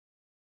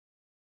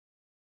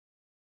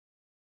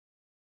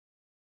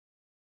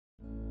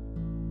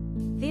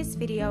This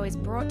video is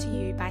brought to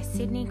you by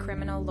Sydney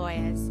Criminal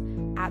Lawyers,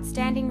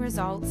 outstanding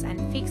results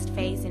and fixed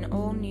fees in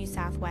all New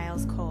South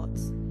Wales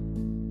courts.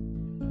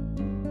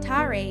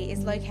 Taree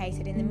is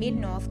located in the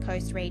mid-north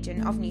coast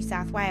region of New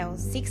South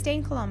Wales,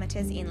 16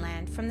 kilometres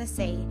inland from the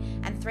sea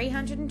and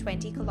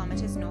 320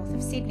 kilometres north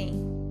of Sydney.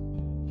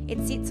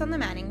 It sits on the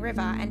Manning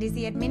River and is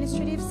the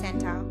administrative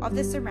centre of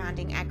the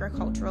surrounding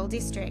agricultural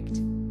district.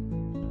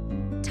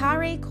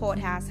 Taree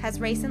Courthouse has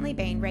recently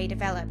been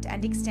redeveloped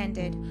and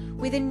extended,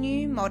 with a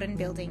new modern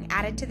building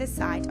added to the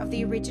site of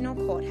the original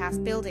courthouse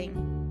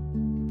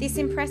building. This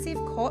impressive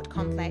court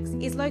complex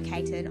is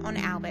located on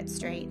Albert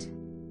Street.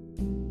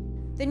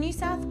 The New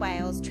South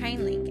Wales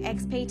Trainlink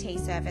XPT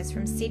service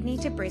from Sydney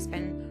to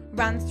Brisbane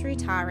runs through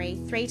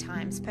Taree 3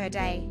 times per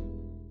day.